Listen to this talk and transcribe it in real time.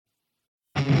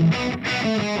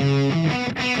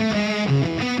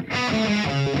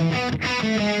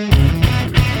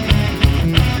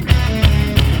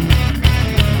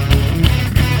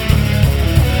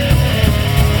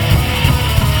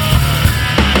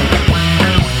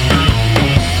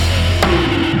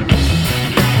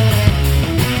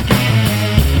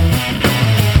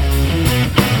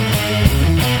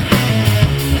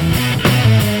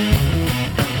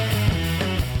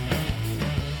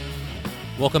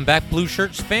Welcome back, Blue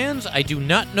Shirts fans. I do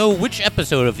not know which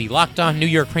episode of the Locked On New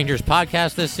York Rangers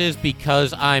podcast this is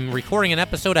because I'm recording an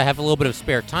episode. I have a little bit of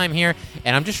spare time here,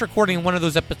 and I'm just recording one of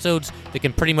those episodes that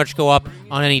can pretty much go up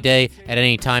on any day, at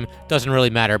any time. Doesn't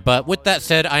really matter. But with that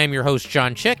said, I am your host,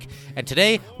 John Chick, and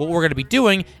today what we're going to be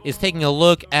doing is taking a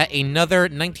look at another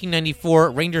 1994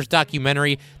 Rangers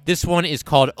documentary. This one is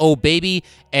called Oh Baby,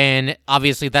 and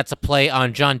obviously that's a play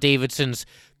on John Davidson's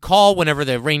call whenever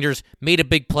the Rangers made a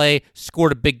big play,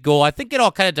 scored a big goal. I think it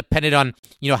all kind of depended on,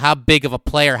 how big of a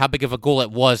play or how big of a goal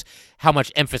it was, how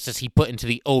much emphasis he put into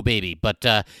the oh baby. But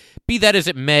be that as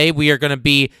it may, we are going to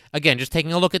be, again, just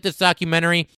taking a look at this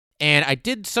documentary. And I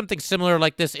did something similar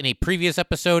like this in a previous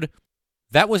episode.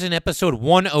 That was in episode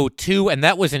 102, and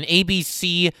that was an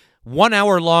ABC 1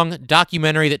 hour long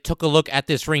documentary that took a look at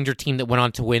this Ranger team that went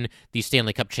on to win the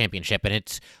Stanley Cup Championship. And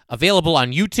it's available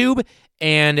on YouTube,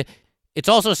 and it's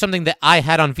also something that I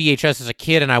had on VHS as a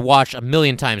kid and I watched a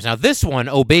million times. Now, this one,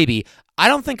 Oh Baby, I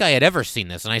don't think I had ever seen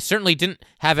this, and I certainly didn't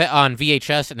have it on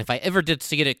VHS, and if I ever did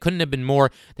see it, it couldn't have been more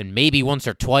than maybe once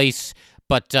or twice.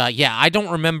 But, yeah, I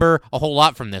don't remember a whole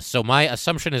lot from this, so my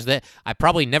assumption is that I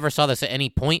probably never saw this at any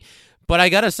point. But I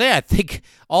gotta say, I think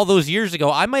all those years ago,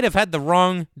 I might have had the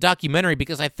wrong documentary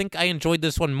because I think I enjoyed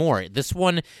this one more. This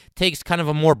one takes kind of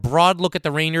a more broad look at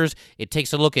the Rangers. It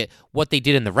takes a look at what they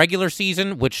did in the regular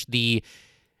season, which the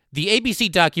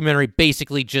ABC documentary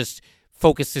basically just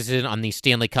focuses in on the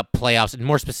Stanley Cup playoffs, and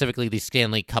more specifically the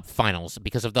Stanley Cup finals.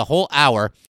 Because of the whole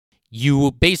hour,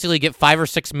 you basically get 5 or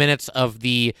 6 minutes of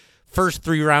the first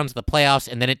 3 rounds of the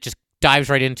playoffs, and then it just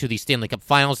dives right into the Stanley Cup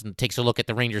Finals and takes a look at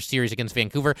the Rangers series against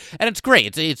Vancouver, and it's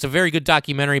great. It's a very good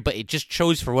documentary, but it just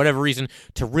chose, for whatever reason,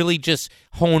 to really just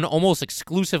hone almost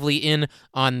exclusively in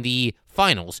on the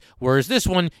finals, whereas this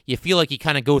one, you feel like you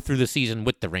kind of go through the season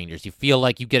with the Rangers. You feel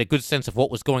like you get a good sense of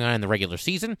what was going on in the regular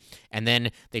season, and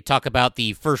then they talk about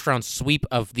the first-round sweep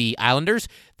of the Islanders.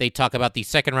 They talk about the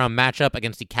second-round matchup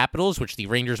against the Capitals, which the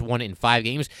Rangers won in 5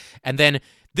 games, and then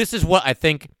this is what I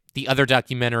think the other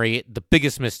documentary, the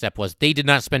biggest misstep was they did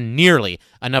not spend nearly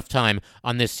enough time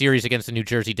on this series against the New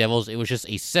Jersey Devils. It was just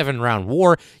a 7-round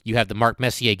war. You have the Mark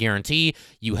Messier guarantee.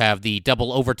 You have the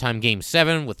double overtime Game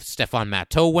 7 with Stephane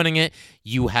Matteau winning it.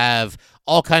 You have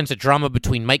all kinds of drama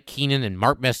between Mike Keenan and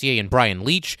Mark Messier and Brian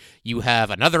Leetch. You have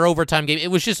another overtime game.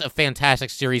 It was just a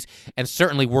fantastic series and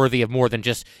certainly worthy of more than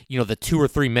just, the 2 or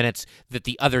 3 minutes that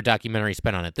the other documentary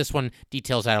spent on it. This one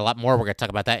details that a lot more. We're going to talk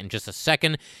about that in just a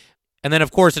second. And then,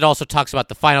 of course, it also talks about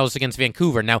the finals against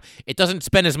Vancouver. Now, it doesn't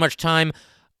spend as much time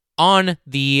on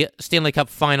the Stanley Cup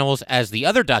Finals as the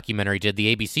other documentary did,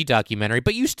 the ABC documentary,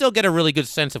 but you still get a really good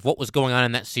sense of what was going on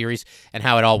in that series and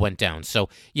how it all went down. So,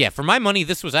 yeah, for my money,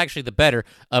 this was actually the better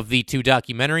of the 2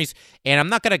 documentaries, and I'm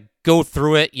not going to go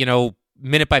through it,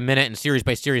 minute by minute and series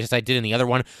by series as I did in the other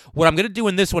one. What I'm going to do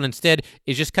in this one instead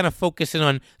is just kind of focus in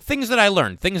on things that I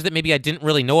learned, things that maybe I didn't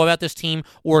really know about this team,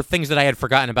 or things that I had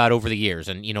forgotten about over the years.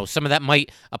 And, some of that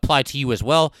might apply to you as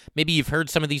well. Maybe you've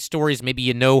heard some of these stories. Maybe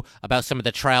you know about some of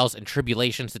the trials and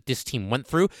tribulations that this team went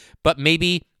through, but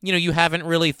maybe you haven't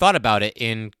really thought about it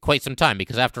in quite some time,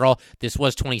 because after all, this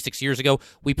was 26 years ago.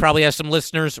 We probably have some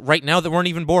listeners right now that weren't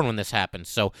even born when this happened.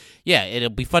 So, yeah,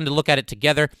 it'll be fun to look at it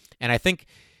together. And I think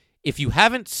if you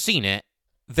haven't seen it,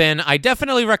 then I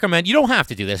definitely recommend, you don't have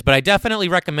to do this, but I definitely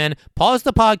recommend pause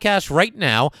the podcast right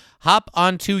now, hop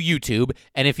onto YouTube,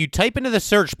 and if you type into the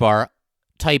search bar,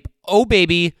 type Oh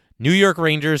Baby New York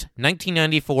Rangers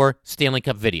 1994 Stanley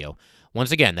Cup video.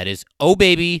 Once again, that is Oh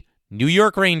Baby New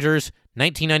York Rangers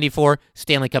 1994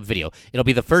 Stanley Cup video. It'll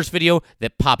be the first video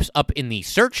that pops up in the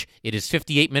search. It is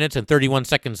 58 minutes and 31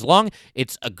 seconds long.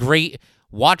 It's a great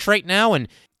watch right now, and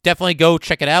definitely go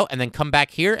check it out and then come back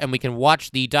here and we can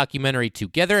watch the documentary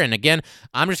together. And again,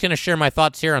 I'm just going to share my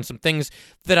thoughts here on some things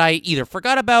that I either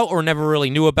forgot about or never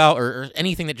really knew about, or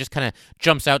anything that just kind of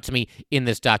jumps out to me in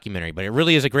this documentary. But it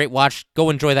really is a great watch. Go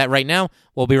enjoy that right now.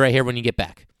 We'll be right here when you get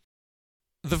back.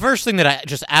 The first thing that I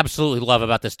just absolutely love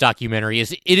about this documentary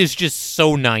is it is just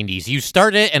so 90s. You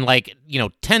start it and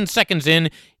 10 seconds in,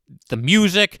 the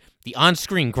music, the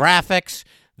on-screen graphics,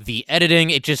 the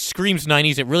editing, it just screams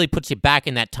 90s. It really puts you back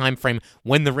in that time frame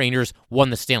when the Rangers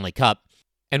won the Stanley Cup.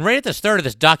 And right at the start of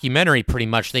this documentary, pretty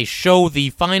much, they show the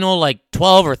final,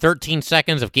 12 or 13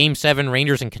 seconds of Game 7,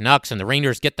 Rangers and Canucks, and the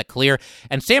Rangers get the clear.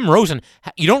 And Sam Rosen,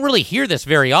 you don't really hear this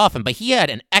very often, but he had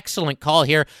an excellent call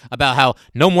here about how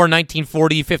no more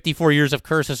 1940, 54 years of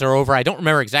curses are over. I don't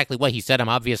remember exactly what he said. I'm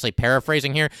obviously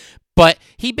paraphrasing here. But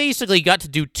he basically got to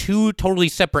do two totally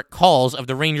separate calls of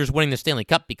the Rangers winning the Stanley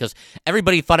Cup because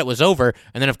everybody thought it was over.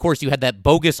 And then, of course, you had that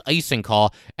bogus icing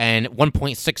call and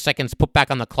 1.6 seconds put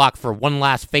back on the clock for one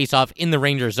last face-off in the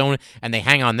Rangers zone, and they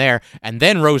hang on there. And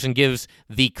then Rosen gives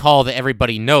the call that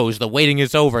everybody knows. The waiting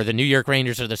is over. The New York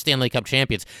Rangers are the Stanley Cup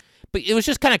champions. But it was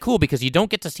just kind of cool because you don't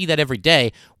get to see that every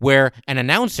day where an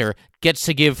announcer gets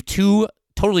to give two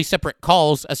totally separate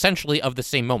calls, essentially, of the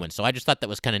same moment. So I just thought that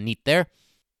was kind of neat there.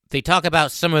 They talk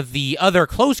about some of the other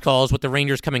close calls with the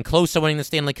Rangers coming close to winning the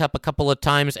Stanley Cup a couple of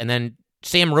times, and then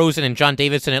Sam Rosen and John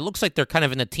Davidson, it looks like they're kind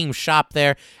of in the team shop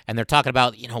there, and they're talking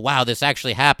about, wow, this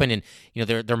actually happened, and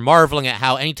they're marveling at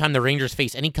how anytime the Rangers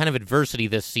face any kind of adversity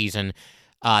this season,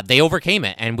 they overcame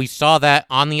it, and we saw that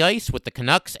on the ice with the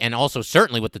Canucks and also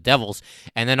certainly with the Devils,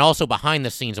 and then also behind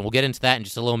the scenes, and we'll get into that in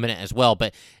just a little minute as well,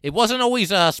 but it wasn't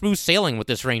always smooth sailing with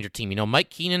this Ranger team. Mike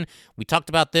Keenan, we talked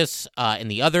about this in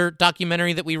the other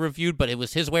documentary that we reviewed, but it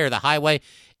was his way or the highway,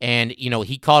 and,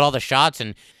 he called all the shots,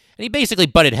 and he basically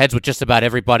butted heads with just about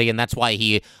everybody, and that's why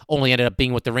he only ended up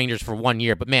being with the Rangers for 1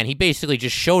 year. But, man, he basically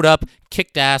just showed up,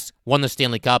 kicked ass, won the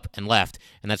Stanley Cup, and left.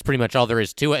 And that's pretty much all there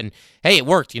is to it. And, hey, it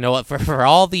worked. For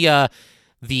all the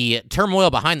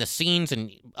turmoil behind the scenes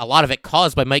and a lot of it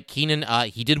caused by Mike Keenan,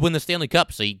 he did win the Stanley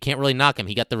Cup, so you can't really knock him.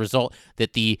 He got the result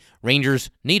that the Rangers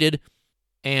needed.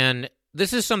 And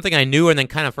this is something I knew and then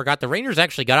kind of forgot. The Rangers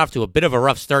actually got off to a bit of a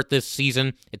rough start this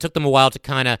season. It took them a while to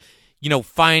kind of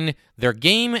find their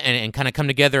game and kind of come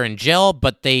together and gel,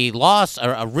 but they lost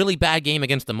a really bad game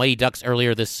against the Mighty Ducks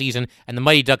earlier this season, and the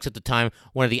Mighty Ducks at the time,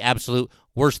 one of the absolute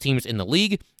worst teams in the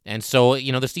league, and so,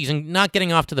 the season not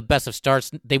getting off to the best of starts,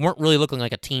 they weren't really looking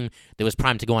like a team that was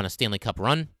primed to go on a Stanley Cup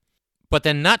run. But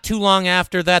then not too long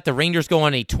after that, the Rangers go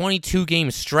on a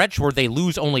 22-game stretch where they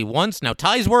lose only once. Now,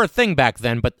 ties were a thing back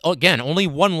then, but again, only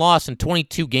one loss in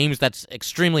 22 games. That's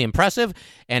extremely impressive,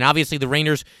 and obviously the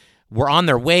Rangers were on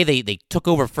their way. They took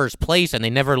over first place, and they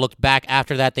never looked back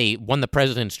after that. They won the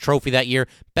President's Trophy that year,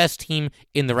 best team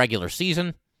in the regular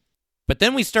season. But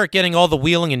then we start getting all the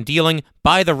wheeling and dealing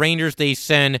by the Rangers. They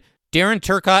send Darren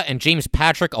Turcotte and James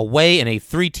Patrick away in a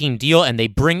 3-team deal, and they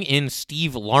bring in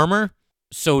Steve Larmer.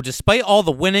 So despite all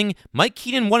the winning, Mike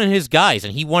Keenan wanted his guys,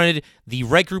 and he wanted the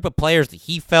right group of players that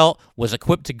he felt was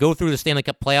equipped to go through the Stanley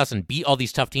Cup playoffs and beat all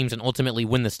these tough teams and ultimately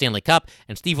win the Stanley Cup.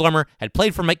 And Steve Larmer had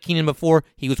played for Mike Keenan before.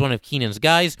 He was one of Keenan's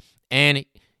guys. And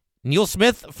Neil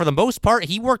Smith, for the most part,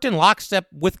 he worked in lockstep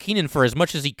with Keenan for as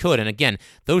much as he could. And again,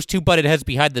 those two butted heads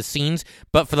behind the scenes.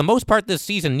 But for the most part this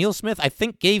season, Neil Smith, I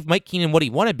think, gave Mike Keenan what he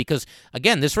wanted because,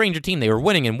 again, this Ranger team, they were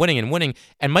winning and winning and winning.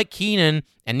 And Mike Keenan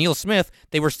and Neil Smith,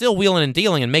 they were still wheeling and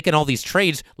dealing and making all these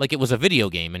trades like it was a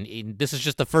video game. And this is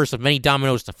just the first of many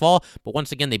dominoes to fall. But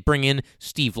once again, they bring in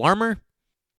Steve Larmer.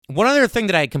 One other thing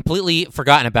that I had completely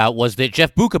forgotten about was that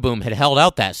Jeff Beukeboom had held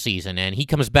out that season, and he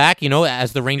comes back,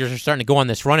 as the Rangers are starting to go on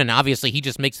this run, and obviously he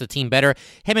just makes the team better.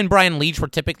 Him and Brian Leetch were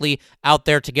typically out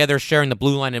there together sharing the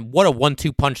blue line, and what a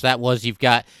 1-2 punch that was.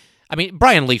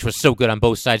 Brian Leetch was so good on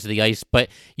both sides of the ice, but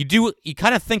you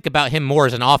kind of think about him more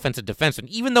as an offensive defenseman,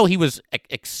 even though he was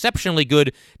exceptionally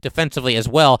good defensively as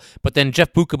well. But then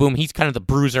Jeff Beukeboom, he's kind of the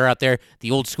bruiser out there, the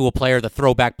old school player, the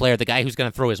throwback player, the guy who's going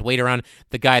to throw his weight around,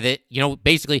 the guy that,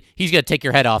 basically he's going to take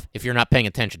your head off if you're not paying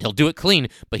attention. He'll do it clean,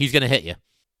 but he's going to hit you.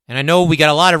 And I know we got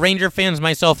a lot of Ranger fans,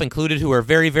 myself included, who are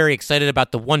very, very excited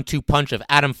about the 1-2 punch of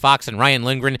Adam Fox and Ryan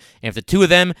Lindgren. And if the two of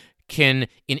them can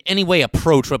in any way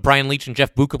approach what Brian Leetch and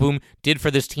Jeff Beukeboom did for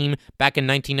this team back in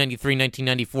 1993,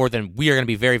 1994, then we are going to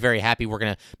be very, very happy. We're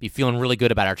going to be feeling really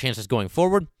good about our chances going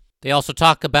forward. They also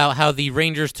talk about how the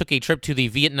Rangers took a trip to the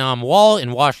Vietnam Wall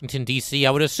in Washington, D.C.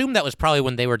 I would assume that was probably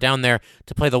when they were down there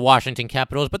to play the Washington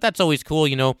Capitals, but that's always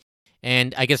cool,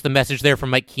 And I guess the message there from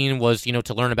Mike Keenan was,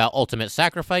 to learn about ultimate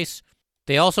sacrifice.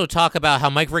 They also talk about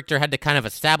how Mike Richter had to kind of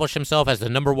establish himself as the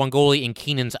number one goalie in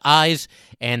Keenan's eyes,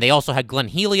 and they also had Glenn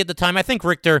Healy at the time. I think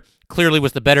Richter clearly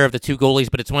was the better of the two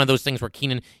goalies, but it's one of those things where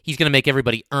Keenan, he's going to make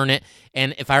everybody earn it.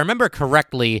 And if I remember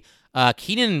correctly,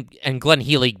 Keenan and Glenn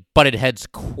Healy butted heads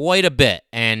quite a bit,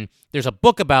 and there's a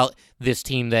book about this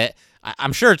team that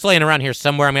I'm sure it's laying around here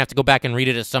somewhere. I'm going to have to go back and read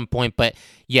it at some point, but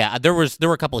yeah, there were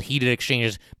a couple of heated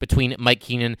exchanges between Mike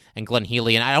Keenan and Glenn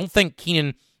Healy, and I don't think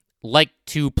Keenan like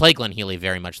to play Glenn Healy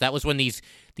very much. That was when these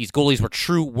goalies were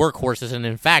true workhorses, and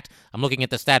in fact, I'm looking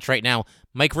at the stats right now.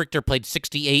 Mike Richter played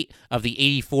 68 of the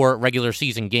 84 regular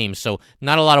season games, so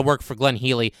not a lot of work for Glenn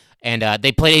Healy, and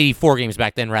they played 84 games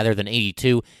back then rather than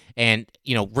 82, and,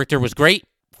 Richter was great,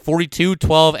 42,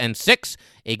 12, and 6,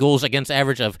 a goals against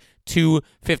average of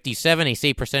 .257, a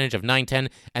save percentage of .910,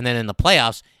 and then in the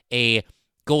playoffs, a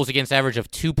goals against average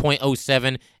of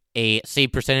 2.07, a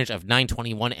save percentage of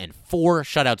 .921, and 4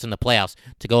 shutouts in the playoffs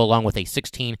to go along with a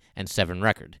 16-7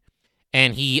 record.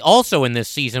 And he also in this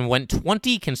season went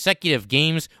 20 consecutive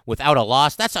games without a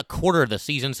loss. That's a quarter of the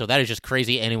season, so that is just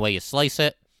crazy any way you slice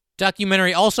it.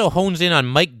 Documentary also hones in on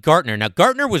Mike Gartner. Now,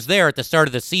 Gartner was there at the start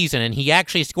of the season, and he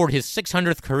actually scored his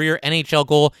 600th career NHL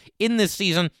goal in this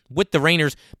season with the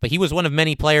Rangers, but he was one of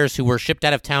many players who were shipped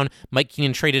out of town. Mike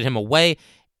Keenan traded him away,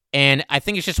 and I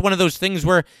think it's just one of those things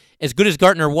where, as good as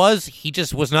Gartner was, he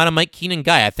just was not a Mike Keenan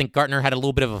guy. I think Gartner had a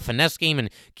little bit of a finesse game,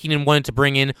 and Keenan wanted to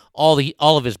bring in all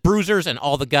of his bruisers and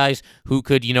all the guys who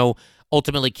could,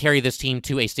 ultimately carry this team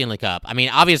to a Stanley Cup. I mean,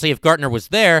 obviously, if Gartner was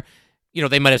there,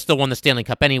 they might have still won the Stanley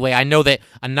Cup anyway. I know that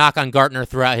a knock on Gartner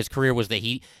throughout his career was that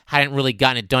he hadn't really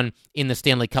gotten it done in the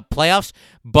Stanley Cup playoffs,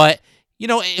 but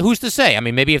who's to say? I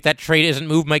mean, maybe if that trade isn't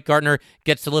moved, Mike Gartner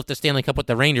gets to lift the Stanley Cup with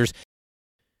the Rangers.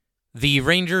 The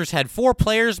Rangers had 4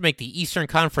 players make the Eastern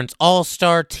Conference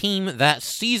All-Star team that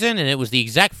season, and it was the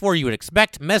exact 4 you would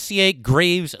expect: Messier,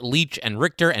 Graves, Leach, and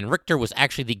Richter was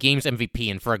actually the game's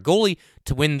MVP. And for a goalie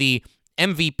to win the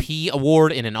MVP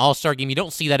award in an All-Star game, you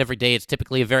don't see that every day. It's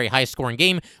typically a very high-scoring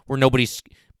game where nobody's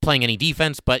playing any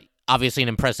defense, but obviously an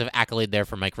impressive accolade there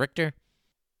for Mike Richter.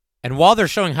 And while they're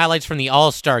showing highlights from the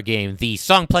All-Star game, the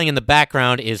song playing in the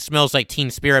background is Smells Like Teen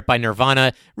Spirit by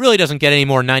Nirvana. Really doesn't get any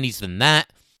more 90s than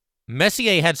that.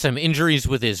 Messier had some injuries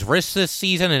with his wrist this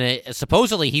season, and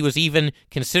supposedly he was even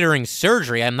considering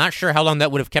surgery. I'm not sure how long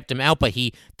that would have kept him out, but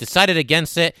he decided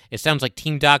against it. It sounds like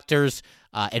team doctors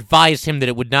advised him that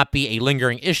it would not be a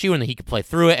lingering issue and that he could play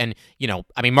through it. And,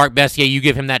 Mark Messier, you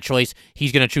give him that choice,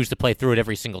 he's going to choose to play through it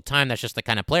every single time. That's just the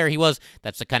kind of player he was.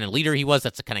 That's the kind of leader he was.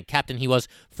 That's the kind of captain he was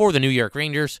for the New York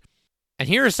Rangers. And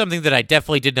here is something that I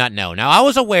definitely did not know. Now, I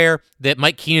was aware that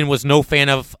Mike Keenan was no fan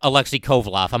of Alexei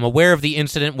Kovalev. I'm aware of the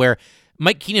incident where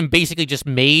Mike Keenan basically just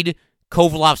made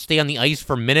Kovalev stay on the ice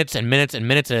for minutes and minutes and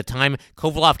minutes at a time.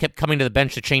 Kovalev kept coming to the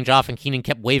bench to change off, and Keenan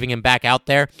kept waving him back out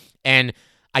there. And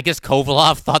I guess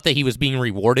Kovalev thought that he was being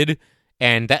rewarded.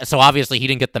 And so obviously he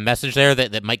didn't get the message there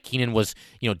that Mike Keenan was,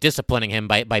 disciplining him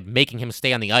by making him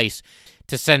stay on the ice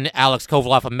to send Alex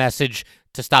Kovalev a message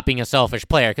to stop being a selfish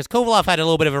player, because Kovalev had a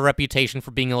little bit of a reputation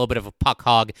for being a little bit of a puck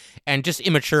hog and just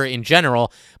immature in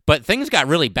general, but things got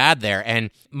really bad there,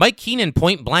 and Mike Keenan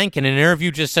point blank in an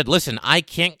interview just said, listen, I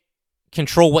can't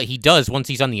control what he does once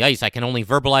he's on the ice. I can only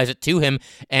verbalize it to him,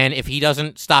 and if he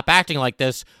doesn't stop acting like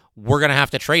this, we're going to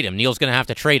have to trade him. Neil's going to have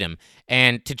to trade him.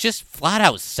 And to just flat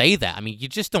out say that, I mean, you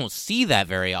just don't see that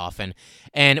very often.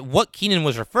 And what Keenan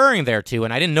was referring there to,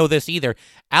 and I didn't know this either,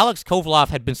 Alex Kovalev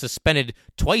had been suspended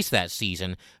twice that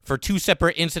season for 2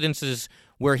 separate incidences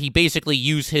where he basically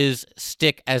used his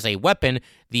stick as a weapon.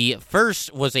 The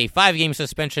first was a 5-game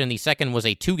suspension, and the second was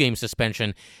a 2-game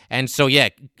suspension. And so, yeah,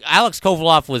 Alex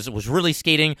Kovalev was really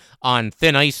skating on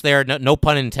thin ice there, no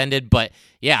pun intended. But,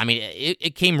 yeah, I mean,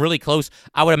 it came really close.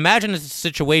 I would imagine it's a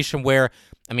situation where,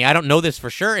 I don't know this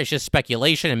for sure. It's just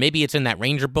speculation, and maybe it's in that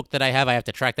Ranger book that I have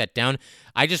to track that down.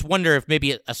 I just wonder if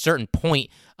maybe at a certain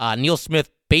point, Neil Smith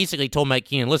basically told Mike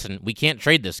Keenan, listen, we can't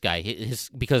trade this guy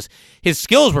because his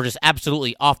skills were just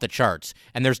absolutely off the charts.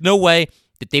 And there's no way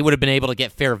that they would have been able to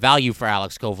get fair value for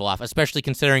Alex Kovalev, especially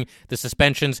considering the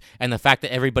suspensions and the fact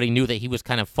that everybody knew that he was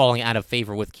kind of falling out of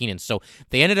favor with Keenan. So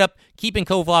they ended up keeping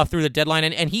Kovalev through the deadline,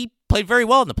 and he played very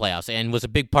well in the playoffs and was a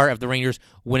big part of the Rangers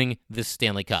winning this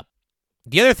Stanley Cup.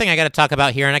 The other thing I got to talk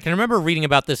about here, and I can remember reading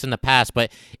about this in the past,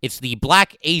 but it's the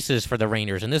Black Aces for the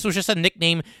Rangers, and this was just a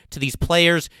nickname to these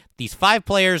players, these 5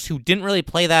 players who didn't really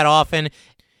play that often.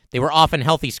 They were often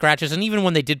healthy scratches, and even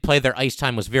when they did play, their ice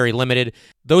time was very limited.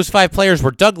 Those 5 players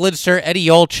were Doug Lidster, Eddie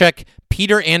Olczyk,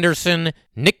 Peter Anderson,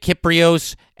 Nick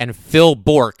Kypreos, and Phil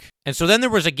Bourque. And so then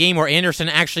there was a game where Anderson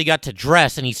actually got to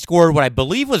dress, and he scored what I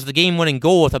believe was the game-winning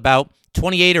goal with about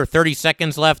 28 or 30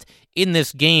 seconds left in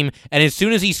this game, and as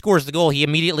soon as he scores the goal, he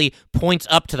immediately points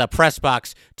up to the press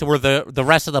box to where the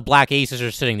rest of the Black Aces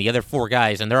are sitting, the other 4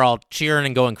 guys, and they're all cheering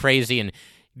and going crazy and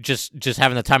just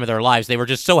having the time of their lives. They were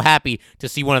just so happy to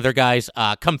see one of their guys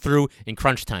come through in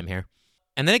crunch time here.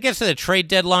 And then it gets to the trade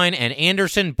deadline, and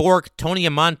Anderson, Bourque, Tony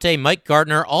Amonte, Mike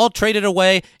Gartner all traded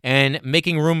away and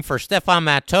making room for Stefan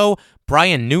Matteau,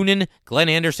 Brian Noonan, Glenn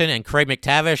Anderson, and Craig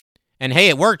McTavish. And hey,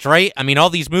 it worked, right? I mean, all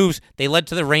these moves, they led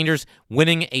to the Rangers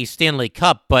winning a Stanley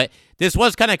Cup, but this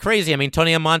was kind of crazy. I mean,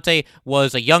 Tony Amonte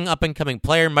was a young up-and-coming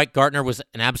player. Mike Gartner was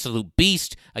an absolute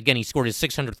beast. Again, he scored his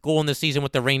 600th goal in this season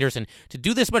with the Rangers, and to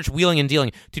do this much wheeling and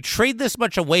dealing, to trade this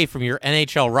much away from your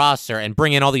NHL roster and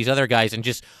bring in all these other guys and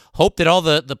just hope that all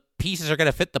the pieces are going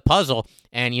to fit the puzzle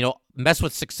and, mess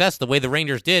with success the way the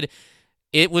Rangers did,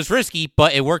 it was risky,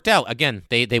 but it worked out. Again,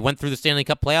 they went through the Stanley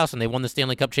Cup playoffs, and they won the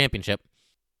Stanley Cup championship.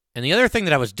 And the other thing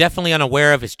that I was definitely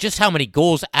unaware of is just how many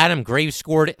goals Adam Graves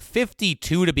scored,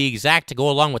 52 to be exact, to go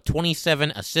along with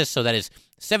 27 assists, so that is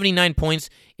 79 points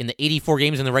in the 84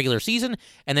 games in the regular season,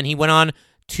 and then he went on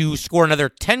to score another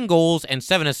 10 goals and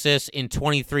 7 assists in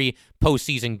 23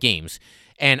 postseason games.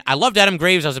 And I loved Adam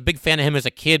Graves. I was a big fan of him as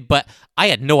a kid, but I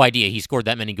had no idea he scored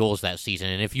that many goals that season.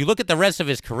 And if you look at the rest of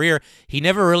his career, he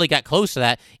never really got close to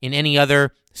that in any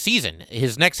other season.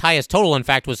 His next highest total, in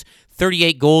fact, was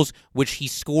 38 goals, which he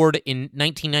scored in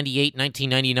 1998,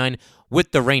 1999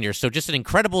 with the Rangers. So just an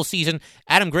incredible season.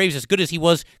 Adam Graves, as good as he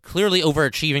was, clearly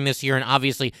overachieving this year and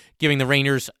obviously giving the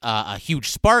Rangers a huge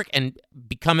spark and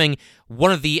becoming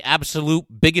one of the absolute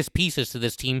biggest pieces to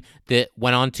this team that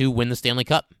went on to win the Stanley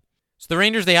Cup. So the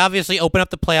Rangers, they obviously open up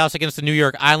the playoffs against the New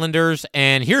York Islanders,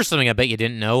 and here's something I bet you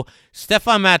didn't know.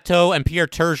 Stefan Matteau and Pierre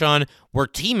Turgeon were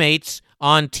teammates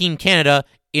on Team Canada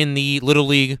in the Little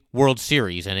League World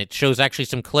Series, and it shows actually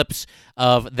some clips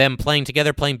of them playing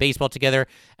together, playing baseball together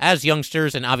as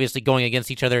youngsters, and obviously going against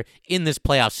each other in this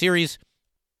playoff series.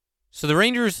 So the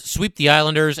Rangers sweep the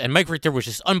Islanders, and Mike Richter was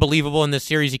just unbelievable in this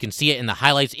series. You can see it in the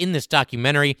highlights in this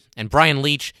documentary. And Brian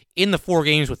Leetch in the 4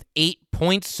 games with 8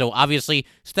 points, so obviously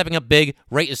stepping up big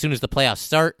right as soon as the playoffs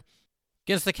start.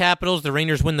 Against the Capitals, the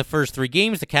Rangers win the first 3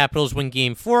 games. The Capitals win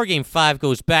Game 4. Game 5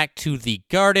 goes back to the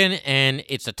Garden, and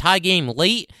it's a tie game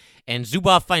late. And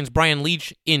Zubov finds Brian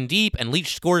Leetch in deep, and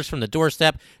Leetch scores from the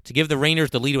doorstep to give the Rangers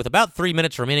the lead with about 3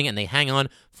 minutes remaining, and they hang on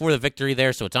for the victory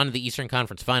there, so it's on to the Eastern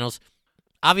Conference Finals.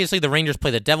 Obviously, the Rangers play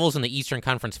the Devils in the Eastern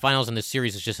Conference Finals, and this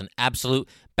series is just an absolute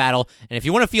battle. And if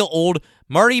you want to feel old,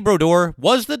 Marty Brodeur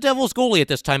was the Devils goalie at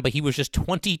this time, but he was just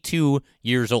 22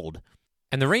 years old.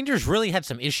 And the Rangers really had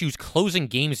some issues closing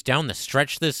games down the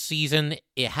stretch this season.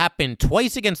 It happened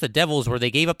twice against the Devils where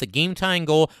they gave up the game-tying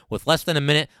goal with less than a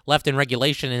minute left in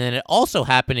regulation, and then it also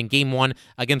happened in Game 1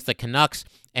 against the Canucks.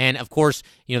 And, of course,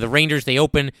 the Rangers, they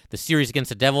open the series against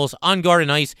the Devils on Garden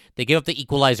Ice. They give up the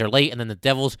equalizer late, and then the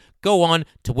Devils go on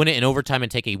to win it in overtime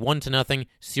and take a 1-0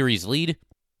 series lead.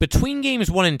 Between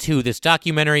Games 1 and 2, this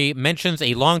documentary mentions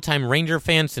a longtime Ranger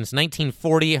fan since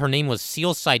 1940. Her name was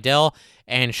Cecile Seidel,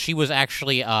 and she was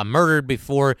actually murdered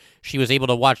before she was able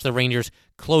to watch the Rangers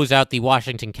close out the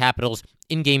Washington Capitals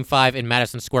in Game 5 in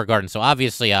Madison Square Garden. So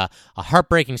obviously a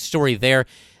heartbreaking story there.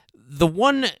 The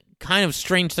one kind of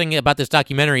strange thing about this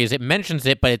documentary is it mentions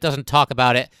it, but it doesn't talk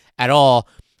about it at all.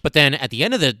 But then at the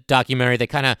end of the documentary, they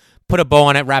kind of put a bow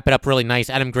on it, wrap it up really nice.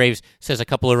 Adam Graves says a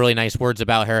couple of really nice words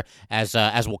about her, as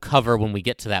we'll cover when we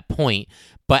get to that point.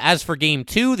 But as for Game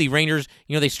 2, the Rangers,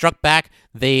 they struck back.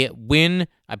 They win,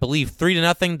 I believe,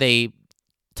 3-0. They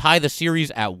tie the series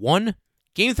at 1.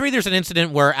 Game 3, there's an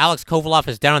incident where Alex Kovalov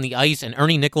is down on the ice, and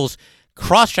Ernie Nichols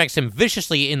cross-checks him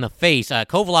viciously in the face.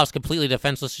 Kovalov's completely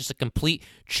defenseless, just a complete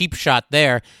cheap shot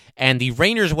there. And the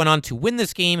Rangers went on to win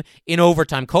this game in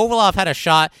overtime. Kovalov had a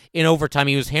shot in overtime.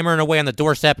 He was hammering away on the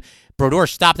doorstep. Brodeur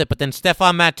stopped it, but then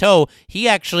Stefan Matteau, he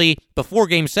actually, before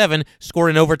Game 7, scored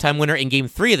an overtime winner in Game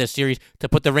 3 of this series to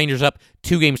put the Rangers up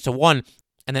 2-1.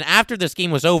 And then after this game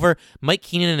was over, Mike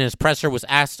Keenan in his presser was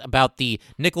asked about the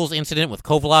Nichols incident with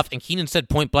Kovalov, and Keenan said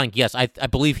point blank, yes, I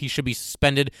believe he should be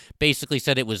suspended. Basically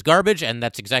said it was garbage, and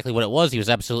that's exactly what it was. He was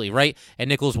absolutely right, and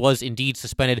Nichols was indeed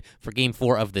suspended for Game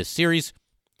 4 of this series.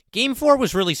 Game 4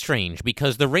 was really strange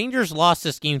because the Rangers lost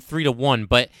this game 3-1,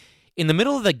 but in the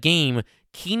middle of the game,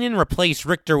 Keenan replaced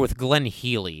Richter with Glenn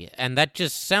Healy, and that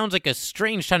just sounds like a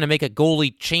strange time to make a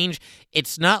goalie change.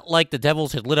 It's not like the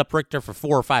Devils had lit up Richter for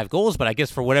 4 or 5 goals, but I guess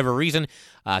for whatever reason,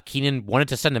 Keenan wanted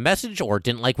to send a message or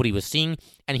didn't like what he was seeing,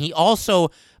 and he also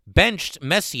benched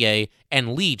Messier and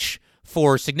Leetch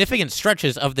for significant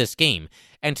stretches of this game.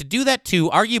 And to do that to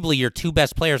arguably your 2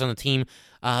 best players on the team,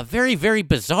 very, very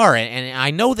bizarre. And I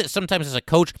know that sometimes as a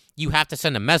coach, you have to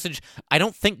send a message. I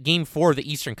don't think Game 4 of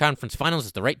the Eastern Conference Finals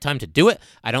is the right time to do it.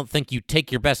 I don't think you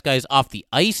take your best guys off the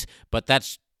ice, but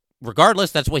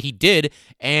regardless, that's what he did.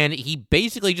 And he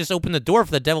basically just opened the door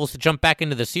for the Devils to jump back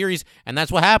into the series, and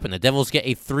that's what happened. The Devils get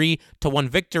a 3-1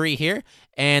 victory here,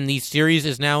 and the series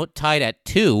is now tied at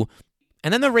 2.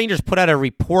 And then the Rangers put out a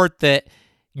report that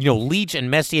Leetch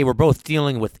and Messier were both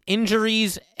dealing with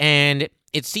injuries, and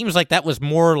it seems like that was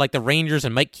more like the Rangers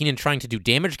and Mike Keenan trying to do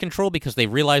damage control because they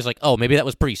realized, like, oh, maybe that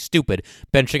was pretty stupid,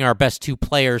 benching our best two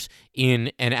players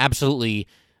in an absolutely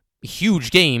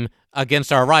huge game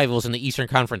against our rivals in the Eastern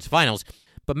Conference Finals.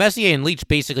 But Messier and Leetch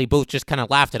basically both just kind of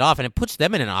laughed it off, and it puts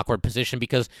them in an awkward position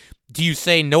because do you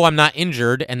say, no, I'm not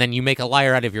injured, and then you make a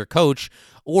liar out of your coach,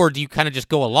 or do you kind of just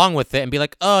go along with it and be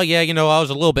like, oh, yeah, I was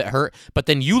a little bit hurt, but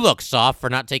then you look soft for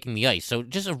not taking the ice? So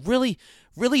just a really,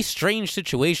 really strange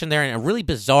situation there and a really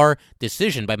bizarre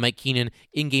decision by Mike Keenan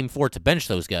in Game 4 to bench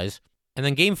those guys. And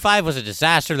then Game 5 was a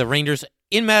disaster. The Rangers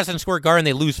in Madison Square Garden,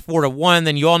 they lose 4-1.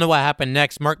 Then you all know what happened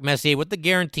next. Mark Messier with the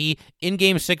guarantee in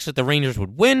Game 6 that the Rangers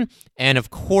would win. And, of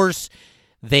course,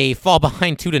 they fall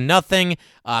behind 2-0.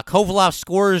 Kovalev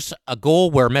scores a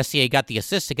goal where Messier got the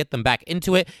assist to get them back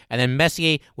into it. And then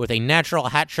Messier, with a natural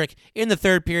hat trick in the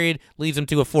third period, leads them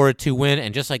to a 4-2 win.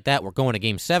 And just like that, we're going to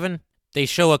Game 7. They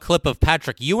show a clip of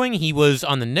Patrick Ewing. He was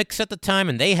on the Knicks at the time,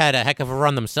 and they had a heck of a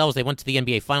run themselves. They went to the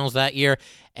NBA Finals that year,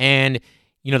 and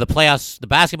the playoffs, the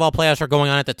basketball playoffs are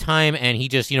going on at the time, and he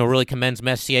just, really commends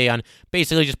Messier on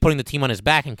basically just putting the team on his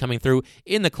back and coming through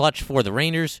in the clutch for the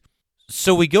Rangers.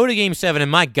 So we go to Game 7,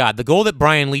 and my God, the goal that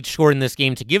Brian Leetch scored in this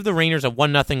game to give the Rangers a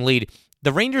 1-0 lead.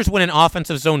 The Rangers win an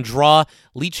offensive zone draw.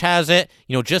 Leetch has it,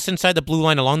 just inside the blue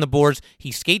line along the boards.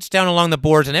 He skates down along the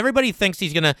boards, and everybody thinks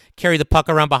he's going to carry the puck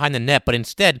around behind the net, but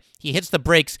instead, he hits the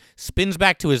brakes, spins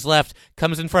back to his left,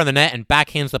 comes in front of the net, and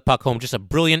backhands the puck home. Just a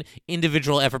brilliant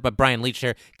individual effort by Brian Leetch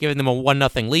there, giving them a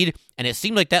 1-0 lead, and it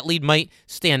seemed like that lead might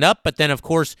stand up, but then, of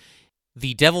course,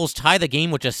 the Devils tie the game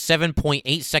with just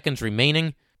 7.8 seconds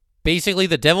remaining. Basically,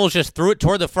 the Devils just threw it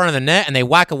toward the front of the net, and they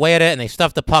whack away at it, and they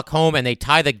stuff the puck home, and they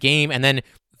tie the game, and then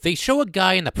they show a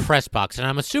guy in the press box, and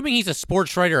I'm assuming he's a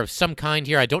sports writer of some kind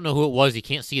here. I don't know who it was. You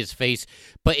can't see his face,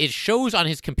 but it shows on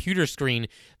his computer screen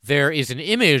there is an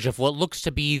image of what looks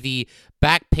to be the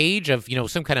back page of,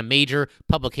 some kind of major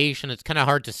publication. It's kind of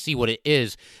hard to see what it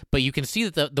is, but you can see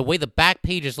that the way the back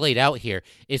page is laid out here,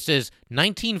 it says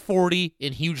 1940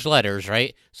 in huge letters,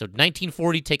 right? So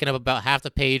 1940 taking up about half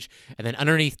the page, and then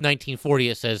underneath 1940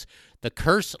 it says, "The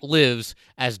curse lives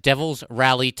as Devils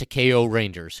rally to KO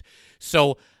Rangers."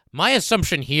 So my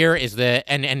assumption here is that,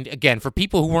 and again, for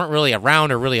people who weren't really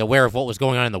around or really aware of what was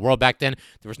going on in the world back then,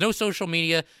 there was no social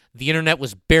media, the internet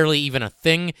was barely even a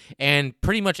thing, and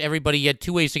pretty much everybody had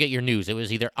two ways to get your news. It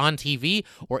was either on TV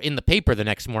or in the paper the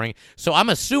next morning. So I'm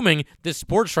assuming this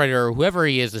sports writer, or whoever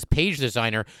he is, this page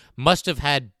designer, must have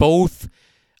had both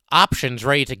options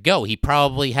ready to go. He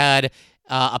probably had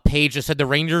a page that said the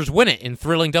Rangers win it in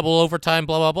thrilling double overtime,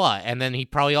 blah, blah, blah. And then he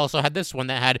probably also had this one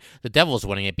that had the Devils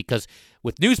winning it, because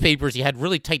with newspapers, he had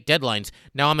really tight deadlines.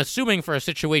 Now, I'm assuming for a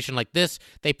situation like this,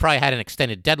 they probably had an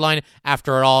extended deadline.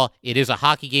 After all, it is a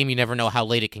hockey game. You never know how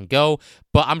late it can go.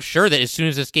 But I'm sure that as soon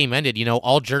as this game ended,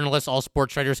 all journalists, all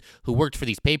sports writers who worked for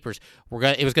these papers,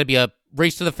 it was going to be a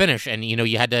race to the finish. And,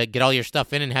 you had to get all your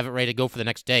stuff in and have it ready to go for the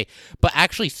next day. But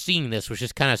actually seeing this was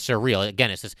just kind of surreal.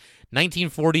 Again, it says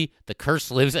 1940, the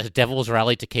curse lives as Devils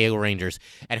rally to KO Rangers.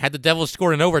 And had the Devils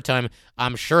scored in overtime,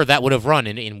 I'm sure that would have run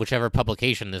in whichever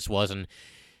publication this was. And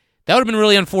that would have been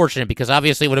really unfortunate, because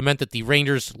obviously it would have meant that the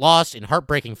Rangers lost in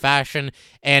heartbreaking fashion.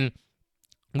 And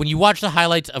when you watch the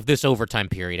highlights of this overtime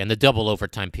period and the double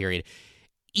overtime period,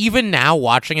 even now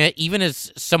watching it, even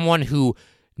as someone who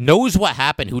knows what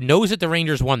happened, who knows that the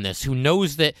Rangers won this, who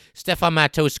knows that Stefan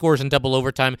Matteau scores in double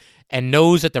overtime, and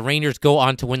knows that the Rangers go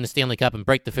on to win the Stanley Cup and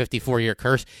break the 54-year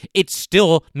curse, it's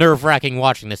still nerve-wracking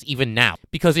watching this even now.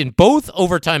 Because in both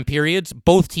overtime periods,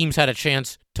 both teams had a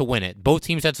chance to win it. Both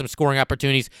teams had some scoring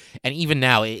opportunities, and even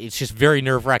now, it's just very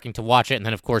nerve-wracking to watch it. And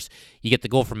then, of course, you get the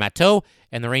goal from Matteau,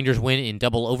 and the Rangers win in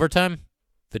double overtime.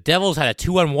 The Devils had a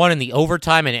 2-on-1 in the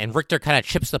overtime, and Richter kind of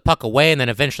chips the puck away and then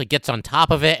eventually gets on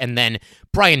top of it, and then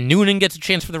Brian Noonan gets a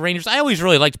chance for the Rangers. I always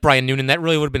really liked Brian Noonan. That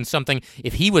really would have been something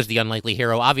if he was the unlikely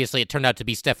hero. Obviously, it turned out to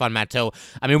be Stefan Matteau.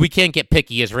 I mean, we can't get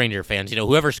picky as Ranger fans.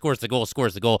 Whoever scores the goal,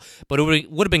 but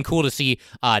it would have been cool to see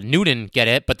Noonan get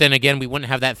it, but then again, we wouldn't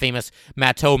have that famous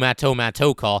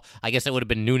Matteau call. I guess it would have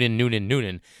been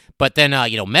Noonan. But then,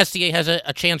 Messier has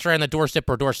a chance right on the doorstep,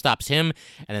 or door stops him,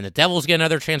 and then the Devils get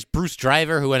another chance. Bruce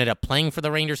Driver, who ended up playing for the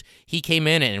Rangers, he came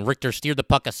in, and Richter steered the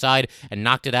puck aside and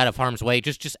knocked it out of harm's way.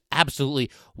 Just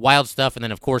absolutely wild stuff. And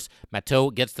then, of course,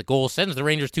 Matteau gets the goal, sends the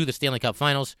Rangers to the Stanley Cup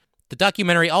Finals. The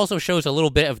documentary also shows a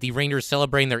little bit of the Rangers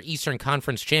celebrating their Eastern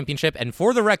Conference championship, and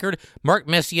for the record, Mark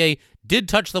Messier did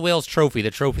touch the Wales trophy,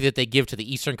 the trophy that they give to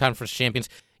the Eastern Conference champions.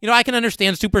 I can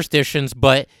understand superstitions,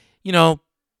 but,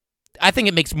 I think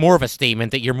it makes more of a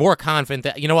statement that you're more confident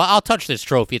that, I'll touch this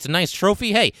trophy. It's a nice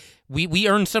trophy. Hey, we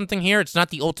earned something here. It's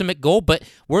not the ultimate goal, but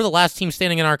we're the last team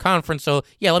standing in our conference. So,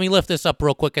 yeah, let me lift this up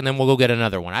real quick, and then we'll go get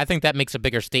another one. I think that makes a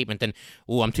bigger statement than,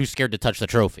 I'm too scared to touch the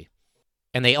trophy.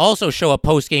 And they also show a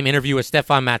post-game interview with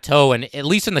Stephane Matteau, and at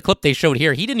least in the clip they showed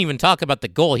here, he didn't even talk about the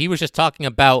goal. He was just talking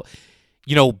about,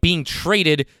 being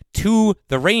traded to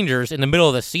the Rangers in the middle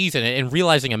of the season and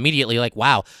realizing immediately, like,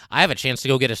 wow, I have a chance to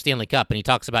go get a Stanley Cup. And he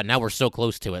talks about now we're so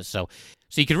close to it. So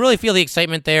you could really feel the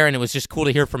excitement there, and it was just cool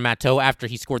to hear from Matteau after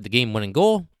he scored the game-winning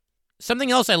goal.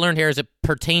 Something else I learned here as it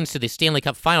pertains to the Stanley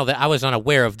Cup final that I was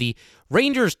unaware of. The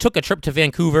Rangers took a trip to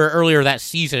Vancouver earlier that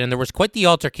season, and there was quite the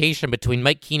altercation between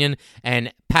Mike Keenan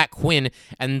and Pat Quinn,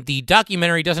 and the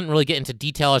documentary doesn't really get into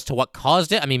detail as to what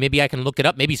caused it. I mean, maybe I can look it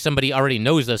up. Maybe somebody already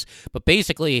knows this, but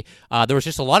basically, there was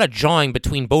just a lot of jawing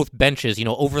between both benches,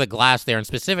 over the glass there, and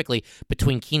specifically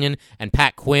between Keenan and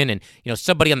Pat Quinn, and,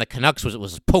 somebody on the Canucks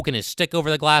was poking his stick over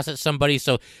the glass at somebody,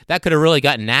 so that could have really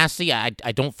gotten nasty. I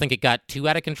don't think it got too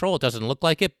out of control. It doesn't look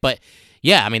like it, but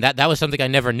yeah, I mean, that was something I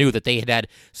never knew, that they had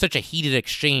such a heated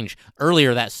exchange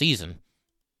earlier that season.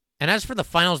 And as for the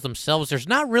finals themselves, there's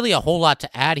not really a whole lot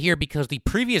to add here because the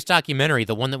previous documentary,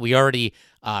 the one that we already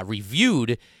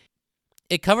reviewed,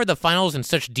 it covered the finals in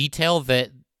such detail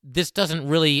that this doesn't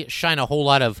really shine a whole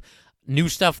lot of new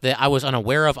stuff that I was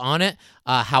unaware of on it.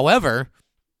 However,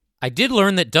 I did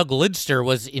learn that Doug Lidster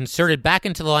was inserted back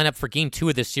into the lineup for Game 2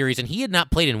 of this series, and he had not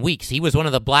played in weeks. He was one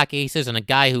of the Black Aces and a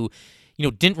guy who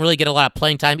didn't really get a lot of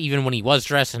playing time even when he was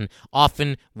dressed and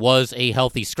often was a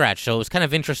healthy scratch. So it was kind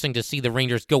of interesting to see the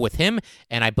Rangers go with him,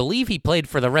 and I believe he played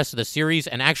for the rest of the series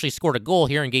and actually scored a goal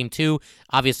here in Game 2.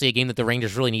 Obviously a game that the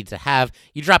Rangers really need to have.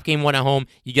 You drop Game 1 at home,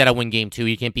 you got to win Game 2.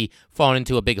 You can't be falling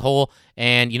into a big hole,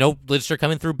 and, Lidster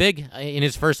coming through big in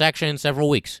his first action in several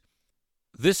weeks.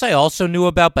 This I also knew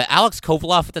about, but Alex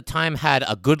Kovaloff at the time had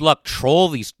a good luck troll.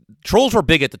 These trolls were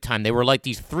big at the time. They were like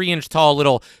these 3-inch tall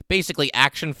little, basically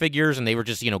action figures, and they were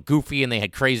just, goofy, and they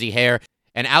had crazy hair.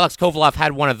 And Alex Kovaloff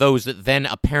had one of those that then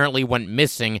apparently went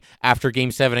missing after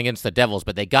Game 7 against the Devils,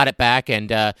 but they got it back,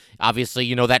 and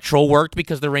obviously, that troll worked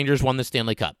because the Rangers won the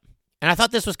Stanley Cup. And I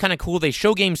thought this was kind of cool. They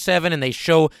show Game 7, and they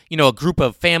show, a group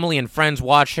of family and friends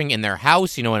watching in their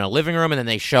house, in a living room, and then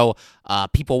they show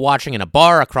people watching in a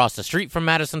bar across the street from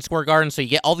Madison Square Garden. So you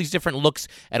get all these different looks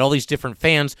at all these different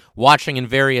fans watching in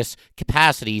various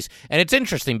capacities. And it's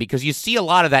interesting because you see a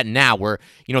lot of that now where,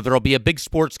 there'll be a big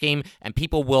sports game and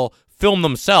people will film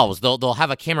themselves. They'll have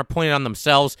a camera pointed on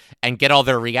themselves and get all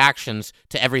their reactions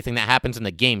to everything that happens in the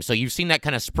game. So you've seen that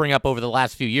kind of spring up over the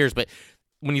last few years, but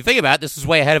when you think about it, this is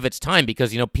way ahead of its time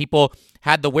because, people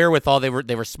had the wherewithal. They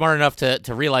were smart enough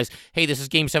to realize, hey, this is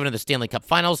Game 7 of the Stanley Cup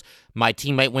Finals. My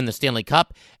team might win the Stanley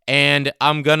Cup, and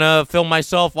I'm going to film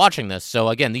myself watching this. So,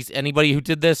 again, anybody who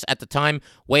did this at the time,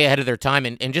 way ahead of their time,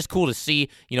 and just cool to see,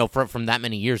 from that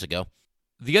many years ago.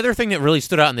 The other thing that really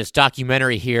stood out in this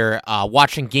documentary here,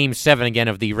 watching Game 7 again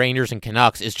of the Rangers and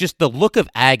Canucks, is just the look of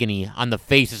agony on the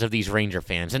faces of these Ranger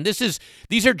fans. And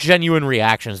these are genuine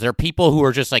reactions. There are people who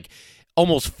are just like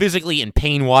almost physically in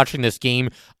pain watching this game,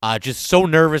 just so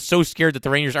nervous, so scared that the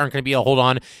Rangers aren't going to be able to hold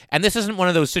on. And this isn't one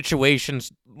of those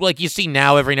situations like you see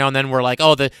now every now and then where like,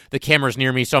 oh, the camera's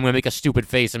near me, so I'm going to make a stupid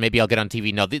face and maybe I'll get on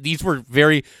TV. No, these were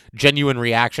very genuine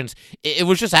reactions. It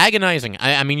was just agonizing.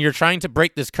 I mean, you're trying to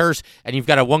break this curse, and you've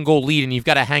got a 1-goal lead, and you've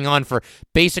got to hang on for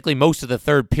basically most of the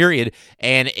third period,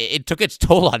 and it took its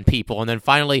toll on people. And then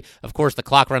finally, of course, the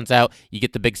clock runs out. You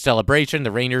get the big celebration.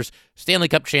 The Rangers, Stanley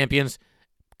Cup champions,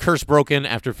 curse broken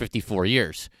after 54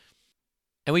 years.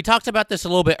 And we talked about this a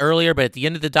little bit earlier, but at the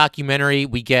end of the documentary,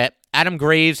 we get Adam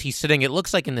Graves. He's sitting, it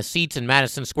looks like, in the seats in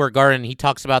Madison Square Garden. He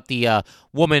talks about the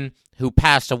woman who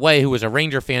passed away, who was a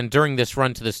Ranger fan during this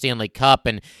run to the Stanley Cup.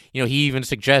 And, he even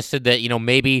suggested that,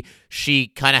 maybe she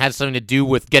kind of had something to do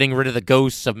with getting rid of the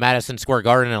ghosts of Madison Square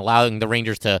Garden and allowing the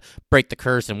Rangers to break the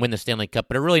curse and win the Stanley Cup.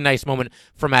 But a really nice moment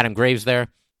from Adam Graves there.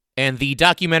 And the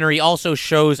documentary also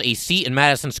shows a seat in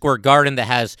Madison Square Garden that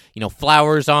has,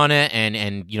 flowers on it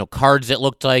and cards it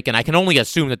looked like. And I can only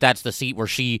assume that that's the seat where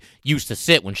she used to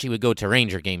sit when she would go to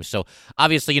Ranger games. So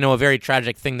obviously, a very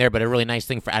tragic thing there, but a really nice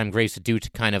thing for Adam Graves to do to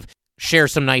kind of share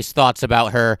some nice thoughts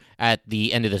about her at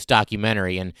the end of this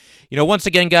documentary. And, once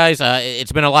again, guys,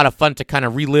 it's been a lot of fun to kind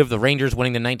of relive the Rangers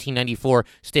winning the 1994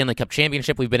 Stanley Cup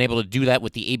Championship. We've been able to do that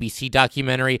with the ABC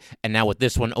documentary, and now with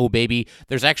this one, oh baby.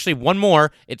 There's actually one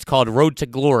more. It's called Road to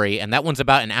Glory, and that one's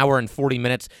about an hour and 40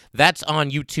 minutes. That's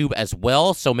on YouTube as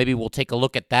well, so maybe we'll take a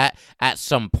look at that at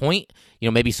some point,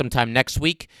 maybe sometime next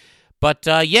week. But,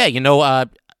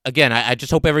 again, I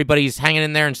just hope everybody's hanging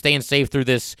in there and staying safe through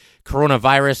this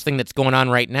coronavirus thing that's going on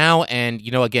right now. And,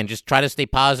 again, just try to stay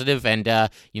positive and,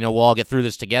 we'll all get through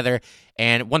this together.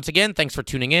 And once again, thanks for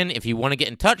tuning in. If you want to get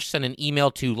in touch, send an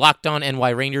email to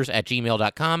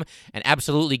lockedonnyrangers@gmail.com, and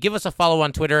absolutely give us a follow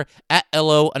on Twitter at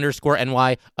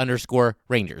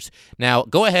LO_NY_Rangers. Now,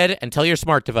 go ahead and tell your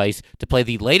smart device to play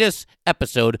the latest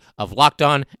episode of Locked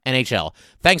On NHL.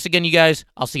 Thanks again, you guys.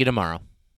 I'll see you tomorrow.